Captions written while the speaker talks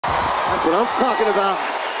That's what I'm talking about.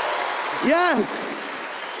 Yes.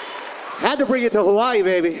 Had to bring it to Hawaii,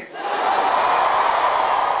 baby.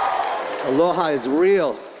 Aloha is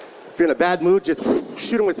real. If you're in a bad mood, just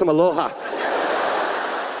shoot them with some aloha.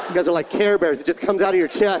 You guys are like Care Bears. It just comes out of your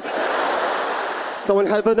chest. Someone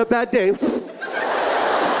having a bad day.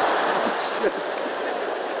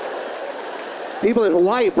 People in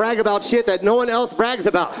Hawaii brag about shit that no one else brags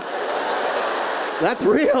about. That's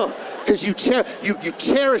real. Because you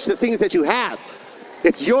cherish the things that you have.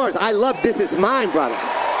 It's yours. I love this. Is mine, brother.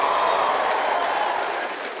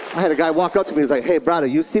 I had a guy walk up to me. He's like, "Hey, brother,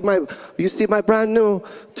 you see my brand new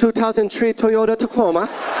 2003 Toyota Tacoma?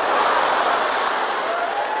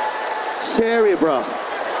 Cherry, bro.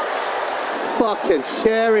 Fucking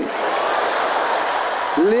cherry.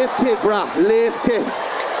 Lifted, bro. Lifted.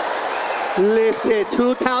 Lifted.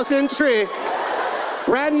 2003.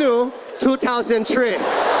 Brand new 2003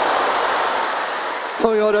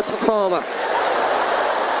 Toyota Tacoma."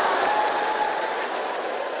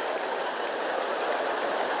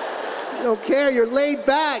 You don't care, you're laid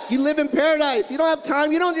back, you live in paradise, you don't have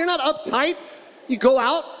time, you're not uptight. You go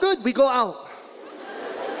out, good, we go out.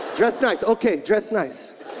 Dress nice, okay, dress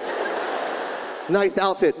nice. Nice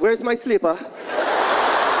outfit, where's my slipper?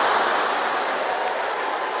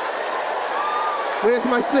 Where's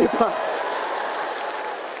my slipper?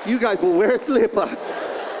 You guys will wear a slipper.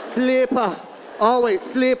 Slipper, always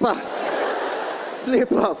slipper.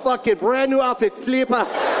 Slipper, fucking brand new outfit, slipper.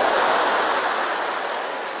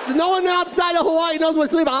 No one outside of Hawaii knows what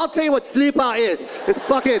slipper. I'll tell you what slipper is. It's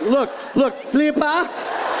fucking, look, slipper,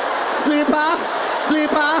 slipper,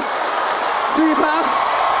 slipper, slipper,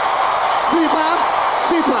 slipper,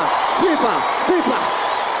 slipper, slipper, slipper.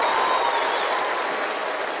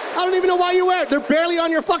 I don't even know why you wear it. They're barely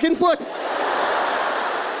on your fucking foot.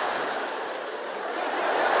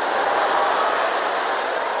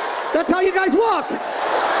 That's how you guys walk.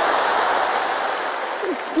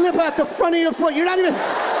 You slip at the front of your foot.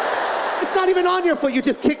 It's not even on your foot. You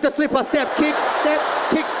just kick the slipper step, kick,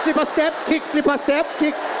 slipper step, kick, slipper step,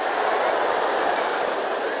 kick.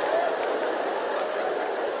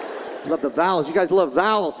 Love the vowels. You guys love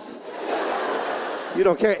vowels. You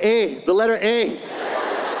don't care. A, the letter A.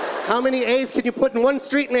 How many A's can you put in one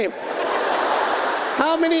street name?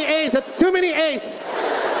 How many A's? That's too many A's.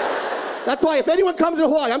 That's why if anyone comes to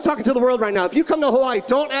Hawaii, I'm talking to the world right now. If you come to Hawaii,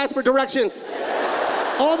 don't ask for directions.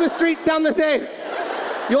 All the streets sound the same.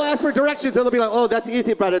 You'll ask for directions and they'll be like, "Oh, that's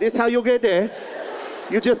easy, brother. This is how you'll get there.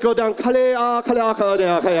 You just go down,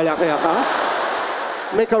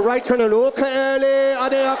 make a right turn,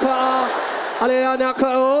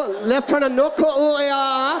 left turn, and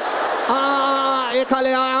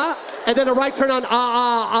then a right turn on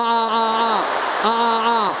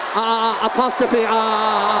apostrophe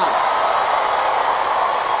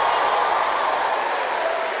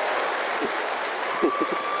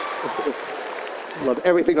Love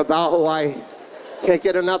everything about Hawaii. Can't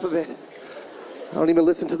get enough of it. I don't even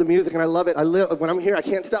listen to the music and I love it. When I'm here, I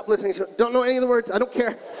can't stop listening to it. Don't know any of the words. I don't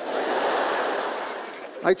care.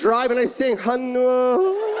 I drive and I sing.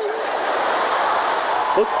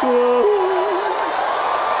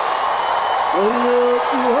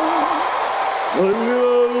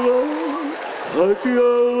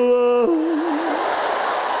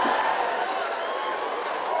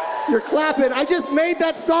 You're clapping. I just made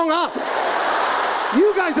that song up.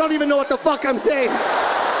 You guys don't even know what the fuck I'm saying.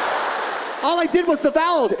 All I did was the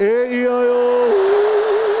vowels.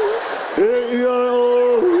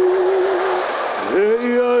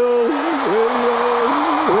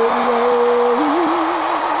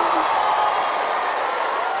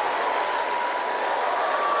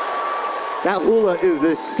 That hula is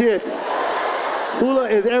the shit. Hula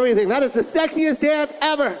is everything. That is the sexiest dance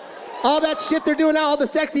ever. All that shit they're doing now, all the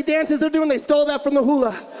sexy dances they're doing, they stole that from the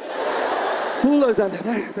hula. Hula,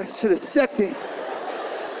 that shit is sexy.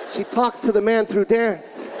 She talks to the man through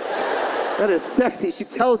dance. That is sexy. She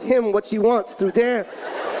tells him what she wants through dance.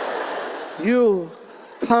 You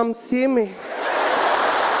come see me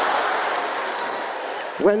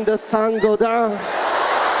when the sun go down.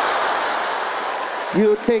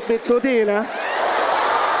 You take me to dinner.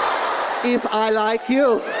 If I like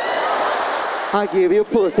you, I give you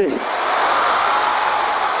pussy.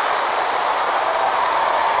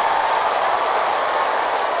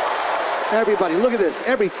 Everybody, look at this.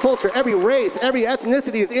 Every culture, every race, every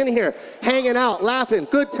ethnicity is in here, hanging out, laughing,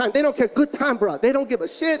 good time. They don't care. Good time, bro. They don't give a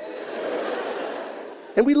shit.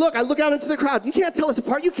 And I look out into the crowd. You can't tell us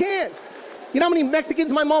apart. You can. You know how many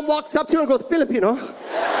Mexicans my mom walks up to and goes, "Filipino."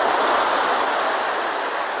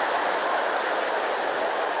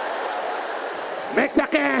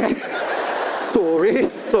 Mexican. Sorry.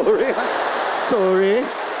 Sorry.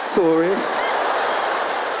 Sorry.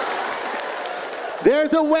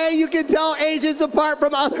 There's a way you can tell Asians apart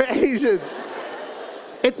from other Asians.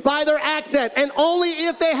 It's by their accent, and only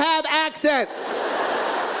if they have accents.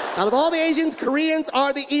 Out of all the Asians, Koreans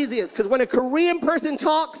are the easiest, because when a Korean person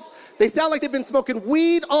talks, they sound like they've been smoking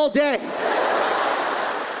weed all day.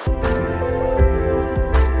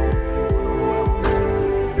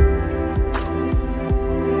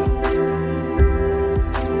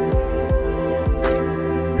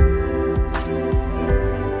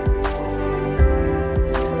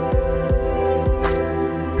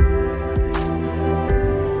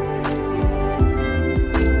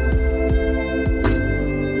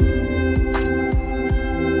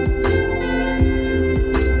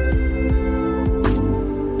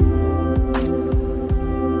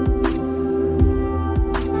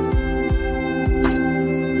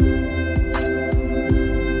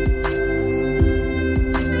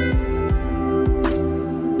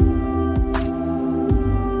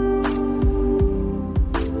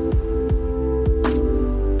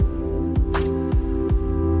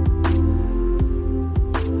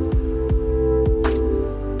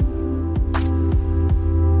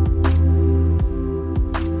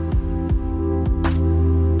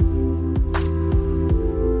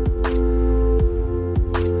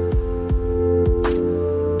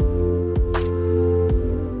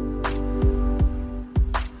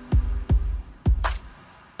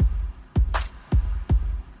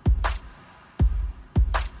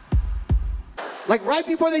 Like right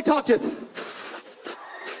before they talk, just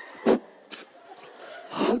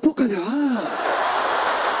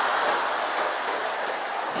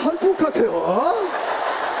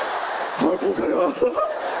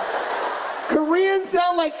Koreans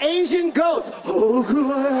sound like Asian ghosts.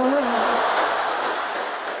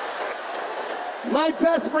 My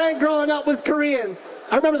best friend growing up was Korean.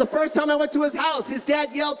 I remember the first time I went to his house, his dad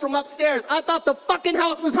yelled from upstairs. I thought the fucking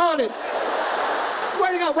house was haunted.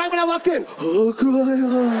 Swear to God, right when I walked in. I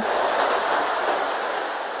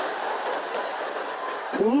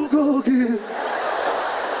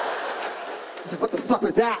was like, what the fuck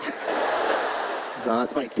was that? I was like, oh,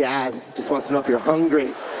 that's my dad. He just wants to know if you're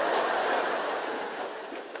hungry.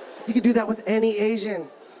 You can do that with any Asian.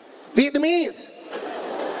 Vietnamese.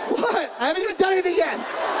 What? I haven't even done anything yet.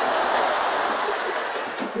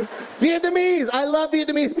 Vietnamese. I love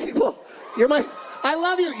Vietnamese people. I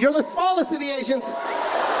love you. You're the smallest of the Asians.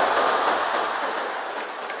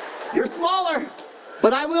 You're smaller.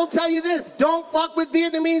 But I will tell you this, don't fuck with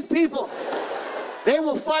Vietnamese people. They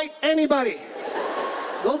will fight anybody.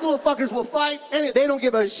 Those little fuckers will fight they don't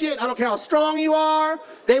give a shit. I don't care how strong you are.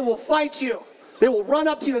 They will fight you. They will run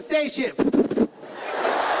up to you and say shit.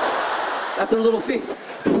 That's their little feet.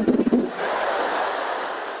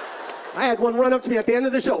 I had one run up to me at the end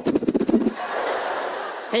of the show.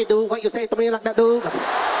 Hey dude, what you say to me like that, dude?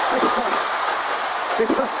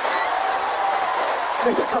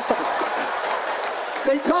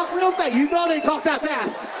 They talk real fast. You know they talk that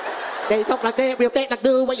fast. They talk like that real fast, like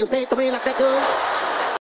dude, what you say to me like that, dude?